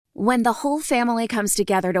When the whole family comes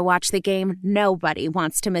together to watch the game, nobody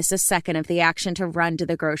wants to miss a second of the action to run to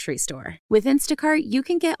the grocery store. With Instacart, you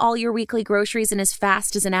can get all your weekly groceries in as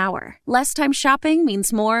fast as an hour. Less time shopping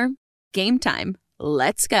means more game time.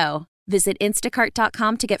 Let's go. Visit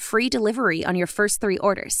instacart.com to get free delivery on your first 3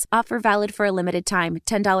 orders. Offer valid for a limited time.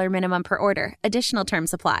 $10 minimum per order. Additional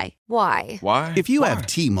terms apply. Why? If you have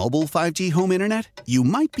T-Mobile 5G home internet, you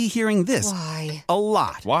might be hearing this Why? a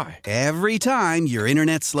lot. Why? Every time your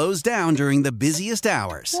internet slows down during the busiest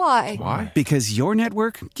hours. Why? Because your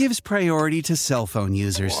network gives priority to cell phone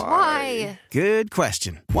users. Why? Good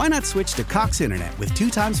question. Why not switch to Cox Internet with 2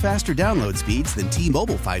 times faster download speeds than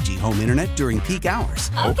T-Mobile 5G home internet during peak hours?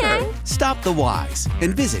 Okay. Stop the whys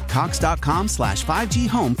and visit cox.com/5G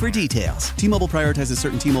home for details. T-Mobile prioritizes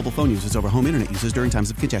certain T-Mobile phone users over home internet users during times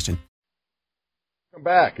of congestion. Welcome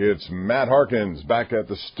back. It's Matt Harkins back at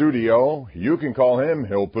the studio. You can call him.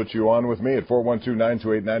 He'll put you on with me at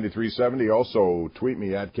 412-928-9370. Also, tweet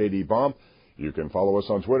me at KDBomb. You can follow us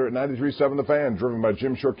on Twitter at 937 The Fan, driven by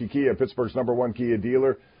Jim Shorkey Kia, Pittsburgh's #1 Kia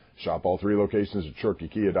dealer. Shop all 3 locations at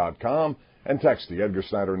ShorkeyKia.com. And text the Edgar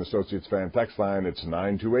Snyder and Associates fan text line. It's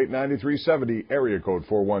 928-9370, area code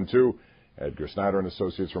 412. Edgar Snyder and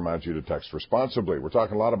Associates reminds you to text responsibly. We're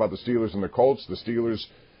talking a lot about the Steelers and the Colts, the Steelers'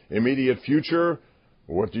 immediate future.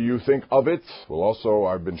 What do you think of it? Well, also,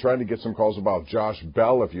 I've been trying to get some calls about Josh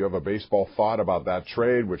Bell. If you have a baseball thought about that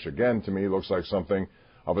trade, which, again, to me looks like something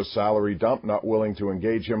of a salary dump, not willing to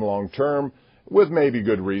engage him long term, with maybe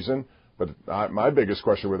good reason. But my biggest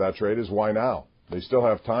question with that trade is why now? They still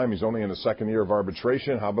have time. He's only in the 2nd year of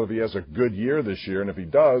arbitration. How about if he has a good year this year? And if he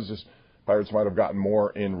does, his Pirates might have gotten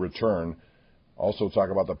more in return. Also talk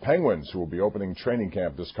about the Penguins, who will be opening training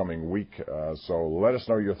camp this coming week. So let us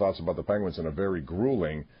know your thoughts about the Penguins in a very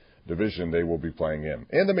grueling division they will be playing in.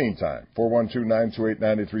 In the meantime,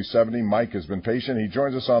 412-928-9370. Mike has been patient. He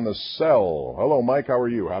joins us on the cell. Hello, Mike. How are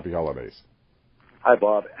you? Happy holidays. Hi,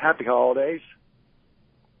 Bob. Happy holidays.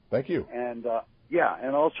 Thank you. And,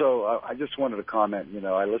 and also, I just wanted to comment,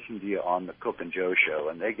 I listen to you on the Cook and Joe show,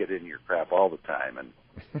 and they get in your crap all the time, and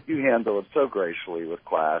you handle it so gracefully with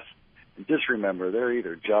class. And just remember, they're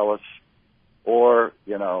either jealous or,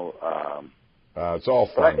 it's all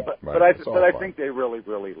fun. But I think they really,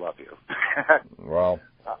 really love you. Well,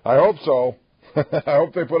 I hope so. I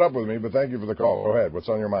hope they put up with me, but thank you for the call. Go ahead. What's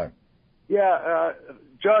on your mind? Yeah,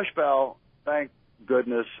 Josh Bell, thank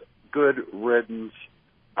goodness, good riddance.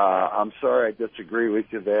 I'm sorry I disagree with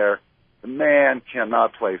you there. The man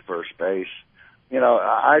cannot play first base.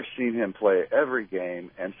 I've seen him play every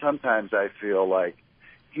game, and sometimes I feel like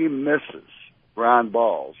he misses ground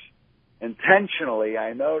balls intentionally.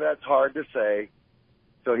 I know that's hard to say,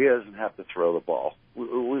 so he doesn't have to throw the ball.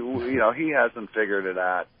 He hasn't figured it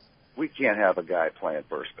out. We can't have a guy playing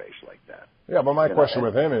first base like that. Yeah, but my question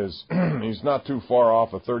with him is he's not too far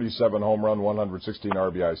off a 37 home run, 116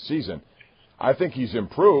 RBI season. I think he's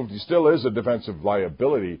improved. He still is a defensive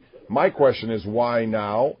liability. My question is why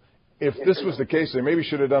now? If this was the case, they maybe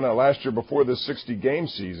should have done it last year before this 60-game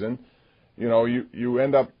season. You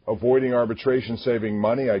end up avoiding arbitration, saving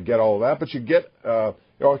money. I get all of that. But you get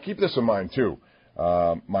keep this in mind, too,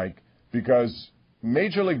 Mike, because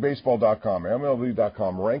MajorLeagueBaseball.com,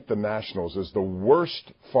 MLB.com ranked the Nationals as the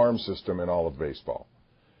worst farm system in all of baseball.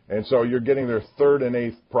 And so you're getting their 3rd and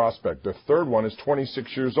 8th prospect. The 3rd one is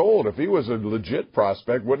 26 years old. If he was a legit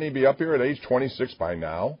prospect, wouldn't he be up here at age 26 by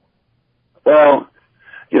now? Well,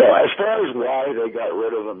 as far as why they got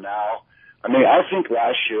rid of him now, I think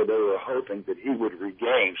last year they were hoping that he would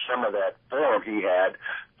regain some of that form he had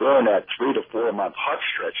during that 3 to 4 month hot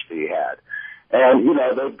stretch that he had. And,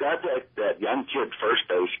 they've got that young kid first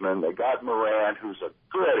baseman. They got Moran, who's a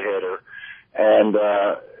good hitter. And,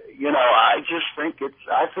 I just think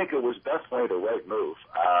I think it was definitely the right move.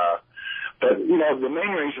 But, the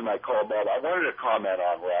main reason I called that, I wanted to comment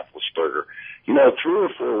on Roethlisberger. 3 or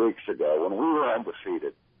 4 weeks ago when we were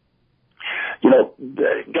undefeated,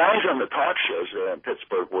 the guys on the talk shows there in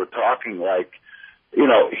Pittsburgh were talking like,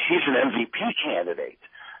 he's an MVP candidate.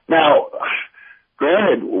 Now,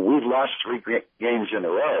 granted, we've lost 3 games in a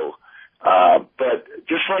row, but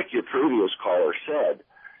just like your previous caller said,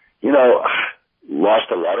 lost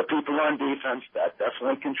a lot of people on defense. That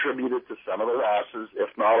definitely contributed to some of the losses, if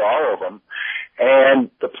not all of them. And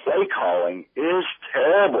the play calling is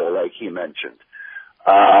terrible, like he mentioned.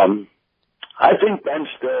 I think Ben's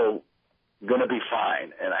still going to be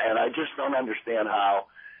fine, and I just don't understand how,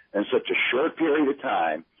 in such a short period of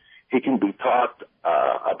time, he can be talked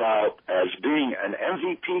about as being an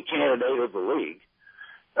MVP candidate of the league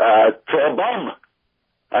to a bum.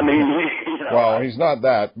 I mean, Well, he's not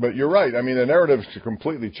that, but you're right. I mean, the narrative's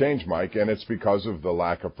completely changed, Mike, and it's because of the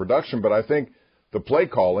lack of production. But I think the play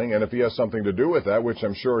calling, and if he has something to do with that, which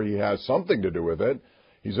I'm sure he has something to do with it,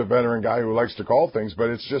 he's a veteran guy who likes to call things, but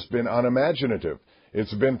it's just been unimaginative.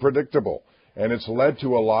 It's been predictable, and it's led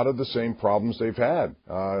to a lot of the same problems they've had.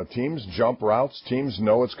 Teams jump routes. Teams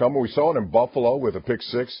know it's coming. We saw it in Buffalo with a pick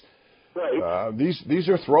six. Right. These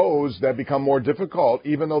are throws that become more difficult,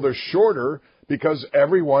 even though they're shorter, because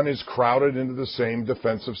everyone is crowded into the same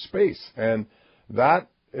defensive space. And that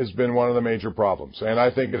has been one of the major problems. And I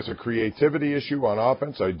think it's a creativity issue on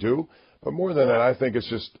offense. I do. But more than that, I think it's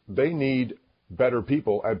just they need better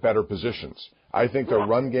people at better positions. I think their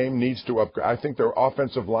run game needs to upgrade. I think their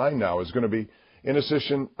offensive line now is going to be in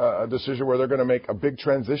a decision where they're going to make a big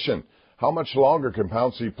transition. How much longer can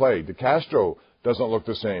Pouncey play? DeCastro doesn't look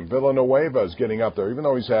the same. Villanueva is getting up there, even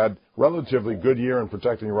though he's had relatively good year in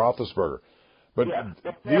protecting Roethlisberger. But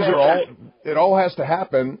these are all, it all has to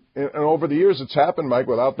happen, and over the years it's happened, Mike,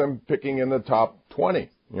 without them picking in the top 20.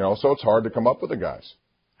 So it's hard to come up with the guys.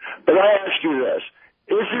 But I ask you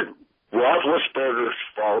this, is it Roethlisberger's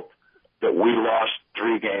fault that we lost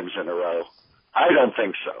 3 games in a row? I don't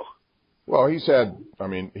think so. Well,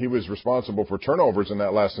 he was responsible for turnovers in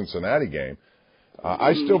that last Cincinnati game.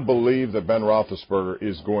 I still believe that Ben Roethlisberger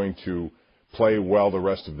is going to play well the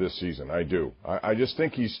rest of this season. I do. I just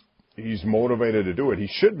think he's motivated to do it. He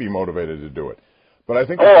should be motivated to do it. But I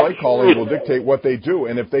think the play calling will dictate what they do.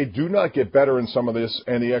 And if they do not get better in some of this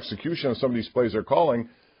and the execution of some of these plays they're calling,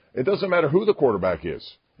 it doesn't matter who the quarterback is.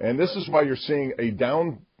 And this is why you're seeing a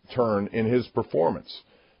downturn in his performance.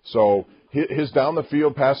 So his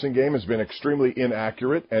down-the-field passing game has been extremely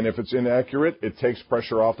inaccurate, and if it's inaccurate, it takes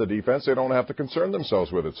pressure off the defense. They don't have to concern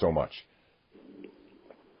themselves with it so much.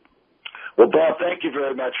 Well, Bob, thank you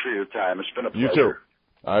very much for your time. It's been a pleasure. You too.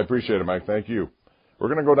 I appreciate it, Mike. Thank you. We're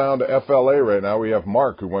going to go down to FLA right now. We have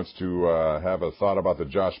Mark who wants to have a thought about the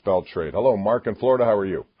Josh Bell trade. Hello, Mark in Florida. How are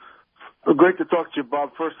you? Well, great to talk to you,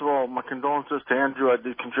 Bob. First of all, my condolences to Andrew. I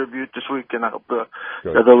did contribute this week, and I hope the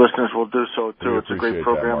other listeners will do so, too. It's a great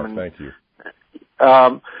program. That, Mark. Thank you.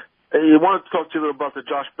 You wanted to talk to you a little about the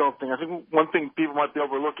Josh Bell thing. I think one thing people might be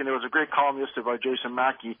overlooking, there was a great column yesterday by Jason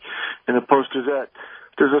Mackey in the Post-Gazette.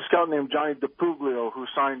 There's a scout named Johnny DePuglio who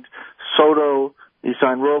signed Soto. He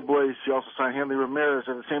signed Robles. He also signed Hanley Ramirez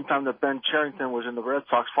at the same time that Ben Cherington was in the Red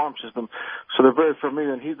Sox farm system. So they're very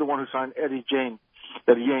familiar, and he's the one who signed Eddie Yang.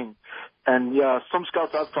 And some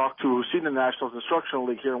scouts I've talked to who've seen the Nationals Instructional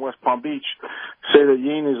League here in West Palm Beach say that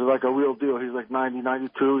Yang is like a real deal. He's like 90,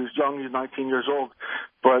 92. He's young. He's 19 years old.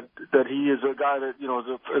 But that he is a guy that,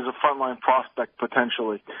 is a frontline prospect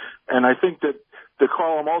potentially. And I think that the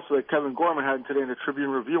column also that Kevin Gorman had today in the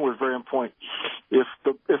Tribune Review was very on point. If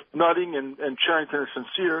Nutting and Cherington are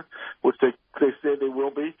sincere, which they say they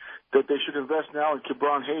will be, that they should invest now in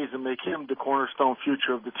Kibron Hayes and make him the cornerstone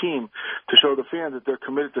future of the team to show the fans that they're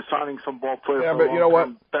committed to signing some ball players. Yeah, but you know what?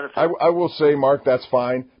 I will say, Mark, that's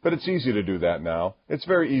fine, but it's easy to do that now. It's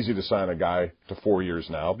very easy to sign a guy to 4 years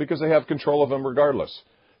now because they have control of him regardless.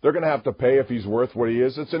 They're going to have to pay if he's worth what he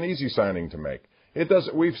is. It's an easy signing to make. It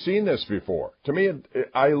doesn't. We've seen this before. To me,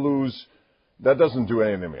 I lose. That doesn't do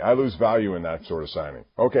anything to me. I lose value in that sort of signing.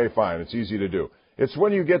 Okay, fine. It's easy to do. It's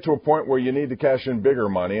when you get to a point where you need to cash in bigger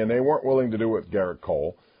money, and they weren't willing to do it with Garrett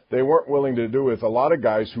Cole. They weren't willing to do it with a lot of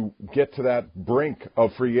guys who get to that brink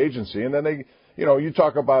of free agency, and then they, you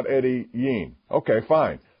talk about Eddie Yang. Okay,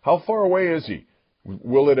 fine. How far away is he?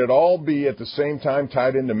 Will it at all be at the same time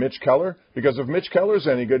tied into Mitch Keller? Because if Mitch Keller's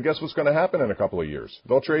any good, guess what's going to happen in a couple of years?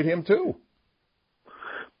 They'll trade him too.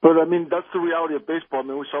 But, that's the reality of baseball.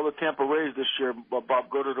 We saw the Tampa Rays this year, Bob,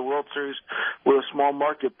 go to the World Series with a small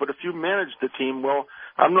market. But if you manage the team, well,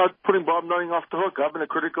 I'm not putting Bob Nutting off the hook. I've been a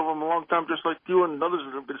critic of him a long time, just like you and others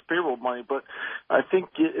with his payroll money. But I think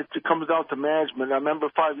it comes down to management. I remember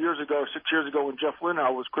 5 years ago, 6 years ago, when Jeff Linhau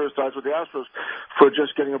was criticized with the Astros for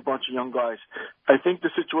just getting a bunch of young guys. I think the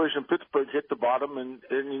situation in Pittsburgh hit the bottom, and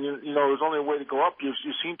there's only a way to go up.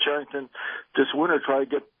 You've seen Cherington this winter try to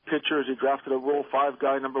get pitchers. He drafted a Rule 5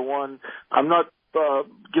 guy, number 1. I'm not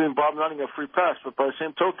giving Bob Nutting a free pass, but by the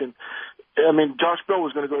same token, Josh Bell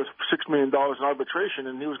was going to go to $6 million in arbitration,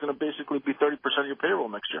 and he was going to basically be 30% of your payroll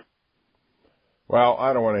next year. Well,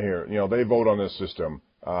 I don't want to hear it. They vote on this system.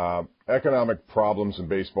 Economic problems in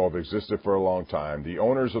baseball have existed for a long time. The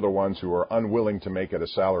owners are the ones who are unwilling to make it a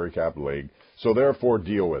salary cap league, so therefore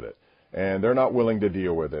deal with it. And they're not willing to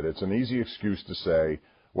deal with it. It's an easy excuse to say,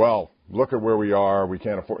 well, look at where we are. We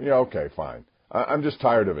can't afford. Okay, fine. I'm just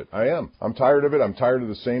tired of it. I am. I'm tired of it. I'm tired of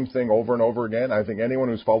the same thing over and over again. I think anyone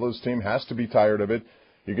who's followed this team has to be tired of it.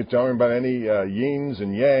 You can tell me about any Yings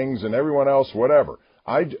and Yangs and everyone else, whatever.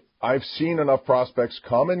 I've seen enough prospects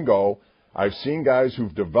come and go. I've seen guys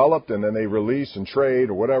who've developed and then they release and trade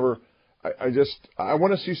or whatever. I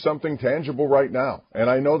want to see something tangible right now. And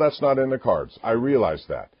I know that's not in the cards. I realize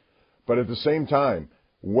that. But at the same time,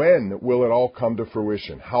 when will it all come to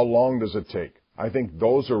fruition? How long does it take? I think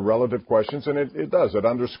those are relative questions, and it does. It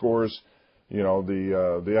underscores,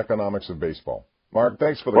 the economics of baseball. Mark,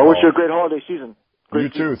 thanks for the call. I wish you a great holiday season. You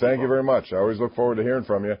too. Thank you very much. I always look forward to hearing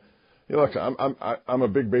from you. Look, I'm a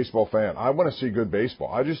big baseball fan. I want to see good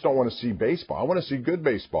baseball. I just don't want to see baseball. I want to see good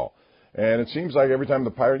baseball. And it seems like every time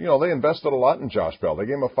the Pirates, they invested a lot in Josh Bell. They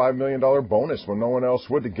gave him a $5 million bonus when no one else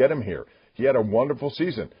would to get him here. He had a wonderful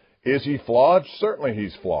season. Is he flawed? Certainly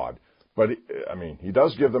he's flawed. But, he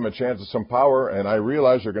does give them a chance of some power, and I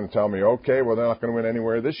realize you're going to tell me, okay, well, they're not going to win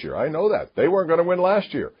anywhere this year. I know that. They weren't going to win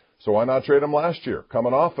last year. So why not trade him last year,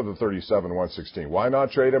 coming off of the 37-116? Why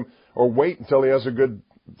not trade him or wait until he has a good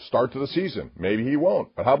start to the season? Maybe he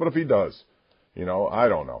won't. But how about if he does? I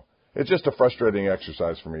don't know. It's just a frustrating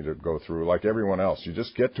exercise for me to go through like everyone else. You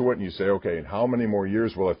just get to it and you say, okay, and how many more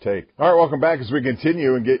years will it take? All right, welcome back as we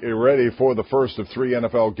continue and get you ready for the first of 3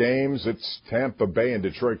 NFL games. It's Tampa Bay and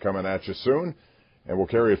Detroit coming at you soon, and we'll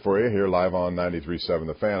carry it for you here live on 93.7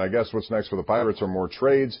 The Fan. I guess what's next for the Pirates are more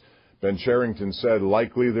trades. Ben Cherington said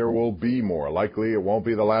likely there will be more. Likely it won't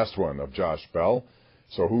be the last one of Josh Bell.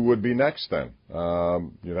 So who would be next then?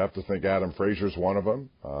 You'd have to think Adam Frazier's one of them.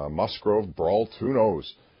 Musgrove, Brault, who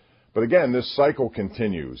knows? But again, this cycle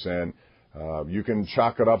continues, and you can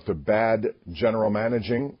chalk it up to bad general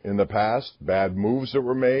managing in the past, bad moves that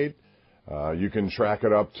were made. You can track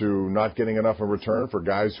it up to not getting enough in return for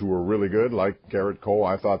guys who were really good, like Garrett Cole.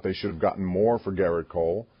 I thought they should have gotten more for Garrett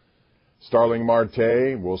Cole. Starling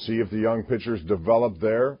Marte, we'll see if the young pitchers develop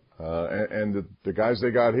there. And the guys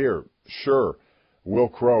they got here, sure, Will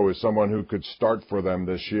Crowe is someone who could start for them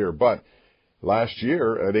this year, but last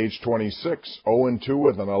year, at age 26, 0-2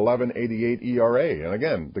 with an 11.88 ERA. And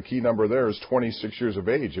again, the key number there is 26 years of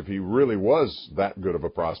age. If he really was that good of a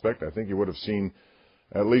prospect, I think you would have seen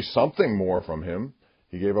at least something more from him.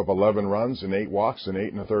 He gave up 11 runs and 8 walks in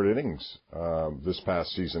 8 1/3 innings this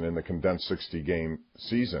past season in the condensed 60-game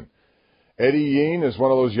season. Eddie Yean is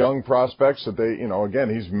one of those young prospects that they,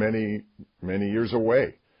 again, he's many, many years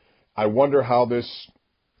away. I wonder how this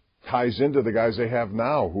ties into the guys they have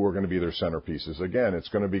now who are going to be their centerpieces. Again, it's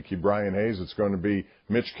going to be Ke'Bryan Hayes. It's going to be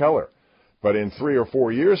Mitch Keller. But in 3 or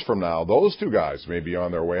 4 years from now, those two guys may be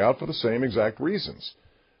on their way out for the same exact reasons.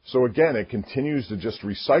 So again, it continues to just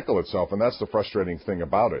recycle itself, and that's the frustrating thing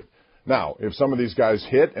about it. Now, if some of these guys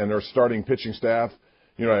hit and their starting pitching staff,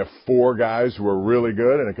 have 4 guys who are really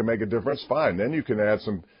good and it can make a difference, fine. Then you can add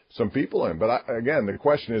some people in. But again, the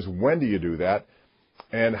question is, when do you do that?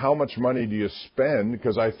 And how much money do you spend?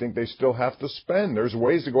 Because I think they still have to spend. There's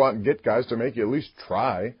ways to go out and get guys to make you at least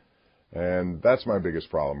try. And that's my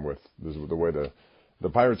biggest problem with the way the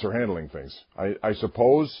Pirates are handling things. I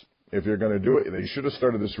suppose if you're going to do it, they should have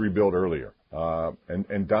started this rebuild earlier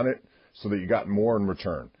and done it so that you got more in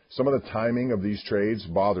return. Some of the timing of these trades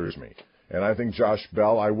bothers me. And I think Josh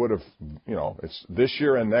Bell, I would have, it's this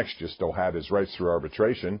year and next you still had his rights through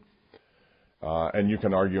arbitration. And you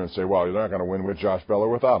can argue and say, well, you're not going to win with Josh Bell or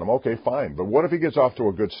without him. Okay, fine. But what if he gets off to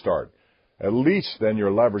a good start? At least then your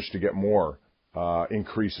leverage to get more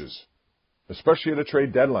increases, especially at a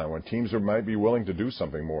trade deadline when teams might be willing to do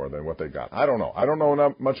something more than what they got. I don't know. I don't know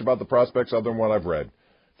enough much about the prospects other than what I've read,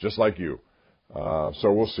 just like you.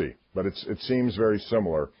 So we'll see. But it seems very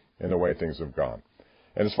similar in the way things have gone.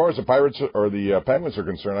 And as far as the Pirates or the Penguins are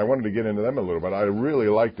concerned, I wanted to get into them a little bit. I really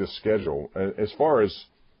like this schedule. As far as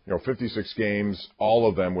 56 games, all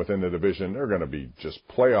of them within the division, they're going to be just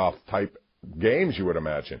playoff-type games, you would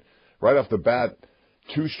imagine. Right off the bat,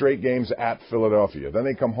 2 straight games at Philadelphia. Then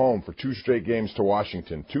they come home for 2 straight games to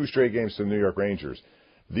Washington, 2 straight games to the New York Rangers.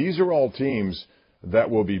 These are all teams that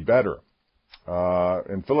will be better.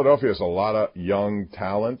 And Philadelphia has a lot of young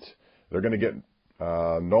talent. They're going to get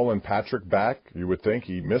Nolan Patrick back. You would think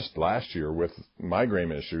he missed last year with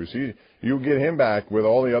migraine issues. You get him back with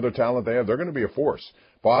all the other talent they have, they're going to be a force.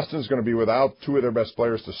 Boston's going to be without 2 of their best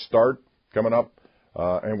players to start coming up,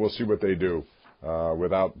 and we'll see what they do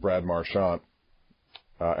without Brad Marchand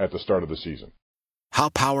at the start of the season. How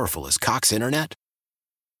powerful is Cox Internet?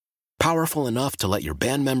 Powerful enough to let your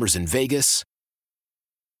band members in Vegas,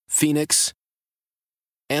 Phoenix,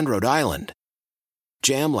 and Rhode Island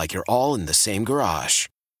jam like you're all in the same garage.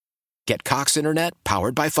 Get Cox Internet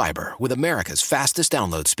powered by fiber with America's fastest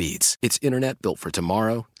download speeds. It's internet built for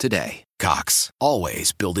tomorrow, today. Cox,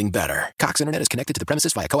 always building better. Cox Internet is connected to the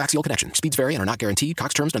premises via coaxial connection. Speeds vary and are not guaranteed.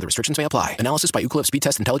 Cox terms and other restrictions may apply. Analysis by Ookla Speed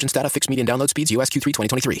Test Intelligence Data. Fixed median download speeds. US Q3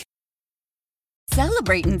 2023.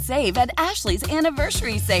 Celebrate and save at Ashley's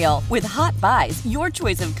Anniversary Sale. With Hot Buys, your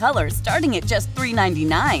choice of colors starting at just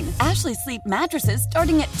 $3.99. Ashley Sleep mattresses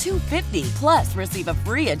starting at $2.50. Plus, receive a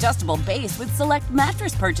free adjustable base with select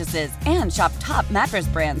mattress purchases. And shop top mattress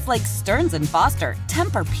brands like Stearns & Foster,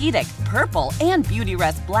 Tempur-Pedic, Purple, and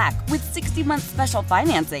Beautyrest Black with 60-month special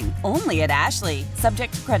financing. Only at Ashley.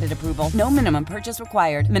 Subject to credit approval. No minimum purchase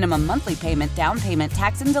required. Minimum monthly payment, down payment,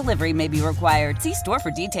 tax, and delivery may be required. See store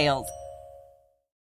for details.